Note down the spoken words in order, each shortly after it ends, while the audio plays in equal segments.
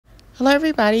Hello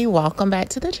everybody, welcome back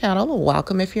to the channel.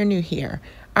 Welcome if you're new here.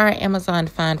 Our Amazon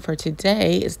find for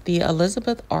today is the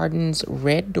Elizabeth Arden's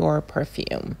Red Door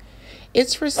perfume.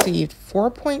 It's received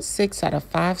 4.6 out of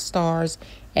 5 stars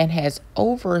and has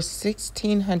over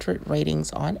 1,600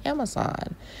 ratings on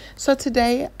Amazon. So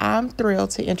today I'm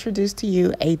thrilled to introduce to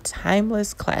you a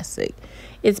timeless classic.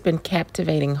 It's been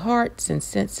captivating hearts and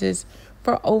senses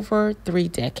for over 3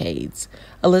 decades.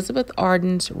 Elizabeth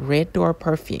Arden's Red Door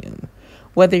perfume.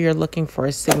 Whether you're looking for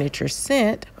a signature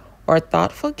scent or a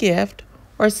thoughtful gift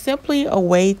or simply a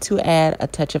way to add a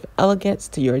touch of elegance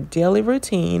to your daily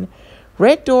routine,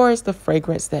 Red Door is the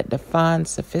fragrance that defines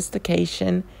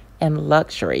sophistication and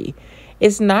luxury.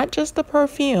 It's not just a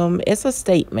perfume, it's a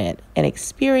statement, an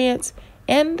experience,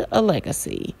 and a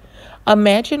legacy.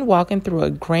 Imagine walking through a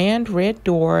grand red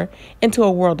door into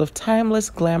a world of timeless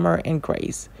glamour and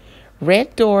grace.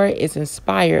 Red Door is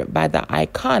inspired by the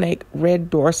iconic Red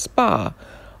Door Spa,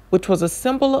 which was a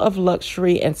symbol of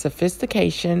luxury and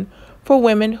sophistication for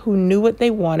women who knew what they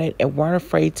wanted and weren't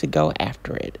afraid to go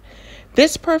after it.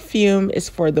 This perfume is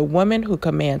for the woman who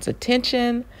commands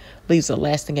attention, leaves a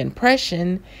lasting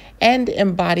impression, and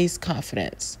embodies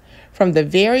confidence. From the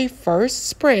very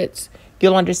first spritz,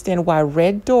 you'll understand why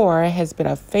Red Door has been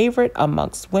a favorite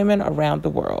amongst women around the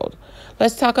world.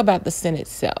 Let's talk about the scent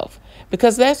itself,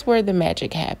 because that's where the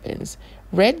magic happens.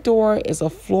 Red Door is a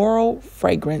floral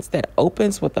fragrance that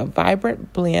opens with a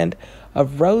vibrant blend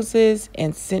of roses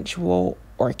and sensual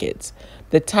orchids.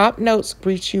 The top notes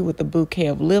greet you with a bouquet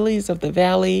of lilies of the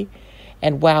valley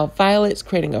and wild violets,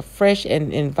 creating a fresh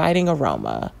and inviting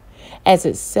aroma. As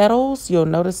it settles, you'll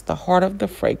notice the heart of the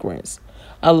fragrance,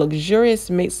 a luxurious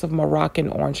mix of Moroccan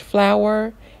orange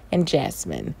flower and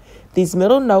jasmine. These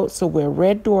middle notes are where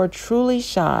Red Door truly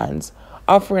shines,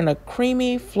 offering a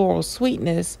creamy floral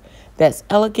sweetness that's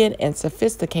elegant and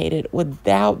sophisticated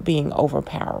without being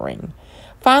overpowering.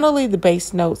 Finally, the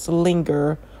base notes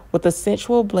linger with a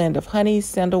sensual blend of honey,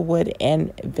 sandalwood,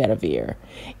 and vetiver.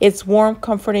 It's warm,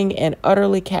 comforting, and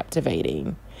utterly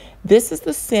captivating. This is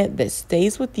the scent that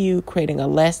stays with you, creating a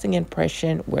lasting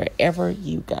impression wherever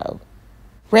you go.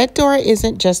 Red Door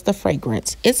isn't just a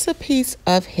fragrance, it's a piece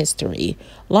of history.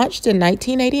 Launched in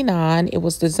 1989, it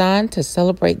was designed to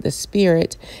celebrate the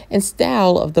spirit and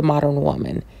style of the modern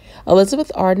woman.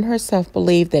 Elizabeth Arden herself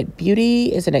believed that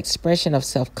beauty is an expression of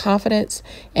self-confidence,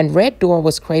 and Red Door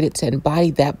was created to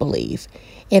embody that belief.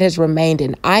 It has remained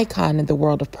an icon in the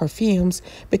world of perfumes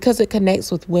because it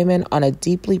connects with women on a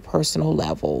deeply personal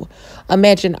level.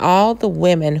 Imagine all the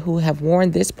women who have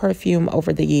worn this perfume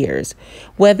over the years,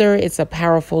 whether it's a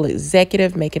powerful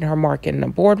executive making her mark in a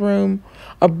boardroom,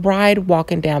 a bride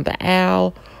walking down the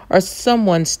aisle, or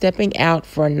someone stepping out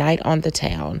for a night on the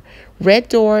town. Red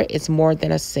Door is more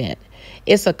than a scent.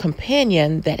 It's a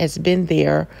companion that has been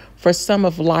there for some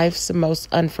of life's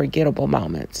most unforgettable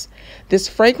moments. This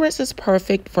fragrance is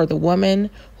perfect for the woman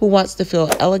who wants to feel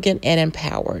elegant and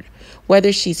empowered,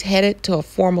 whether she's headed to a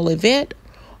formal event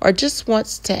or just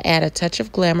wants to add a touch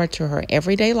of glamour to her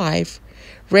everyday life.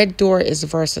 Red Door is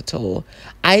versatile,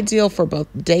 ideal for both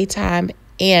daytime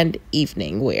and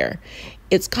evening wear.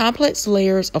 Its complex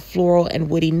layers of floral and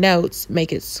woody notes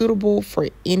make it suitable for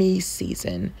any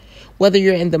season. Whether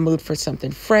you're in the mood for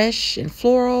something fresh and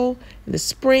floral in the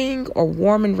spring or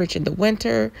warm and rich in the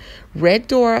winter, Red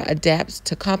Door adapts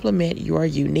to complement your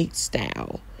unique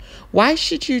style. Why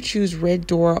should you choose Red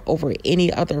Door over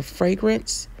any other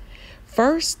fragrance?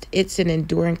 First, it's an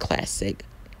enduring classic.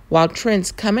 While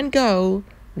trends come and go,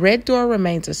 Red Door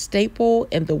remains a staple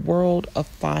in the world of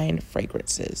fine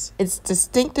fragrances. It's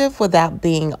distinctive without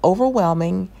being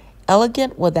overwhelming,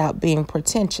 elegant without being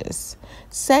pretentious.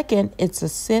 Second, it's a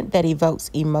scent that evokes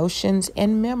emotions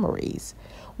and memories,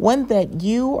 one that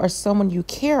you or someone you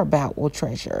care about will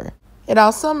treasure. It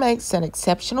also makes an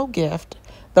exceptional gift.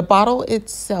 The bottle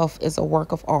itself is a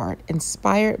work of art,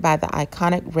 inspired by the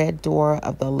iconic Red Door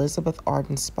of the Elizabeth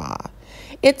Arden Spa.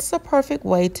 It's a perfect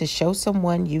way to show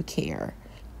someone you care,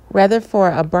 whether for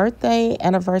a birthday,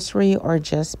 anniversary, or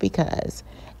just because.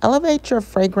 Elevate your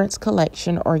fragrance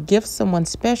collection or gift someone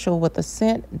special with a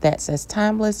scent that's as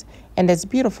timeless and as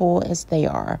beautiful as they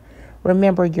are.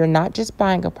 Remember, you're not just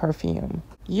buying a perfume.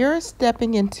 You're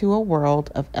stepping into a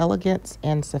world of elegance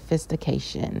and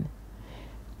sophistication.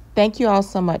 Thank you all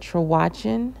so much for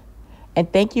watching,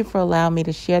 and thank you for allowing me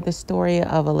to share the story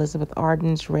of Elizabeth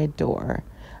Arden's Red Door.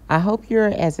 I hope you're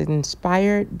as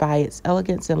inspired by its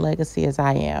elegance and legacy as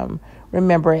I am.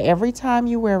 Remember, every time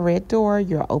you wear Red Door,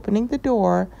 you're opening the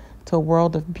door to a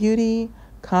world of beauty,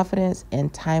 confidence,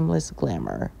 and timeless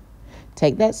glamour.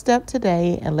 Take that step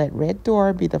today and let Red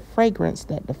Door be the fragrance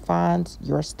that defines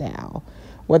your style.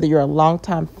 Whether you're a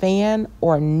longtime fan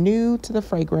or new to the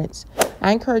fragrance,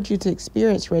 I encourage you to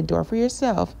experience Red Door for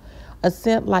yourself. A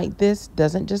scent like this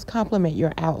doesn't just complement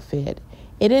your outfit,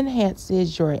 it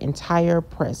enhances your entire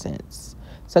presence.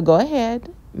 So go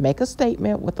ahead, make a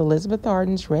statement with Elizabeth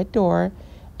Arden's Red Door,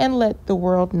 and let the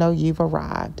world know you've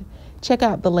arrived. Check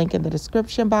out the link in the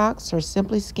description box or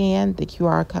simply scan the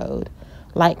QR code.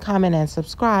 Like, comment, and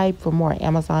subscribe for more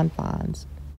Amazon finds.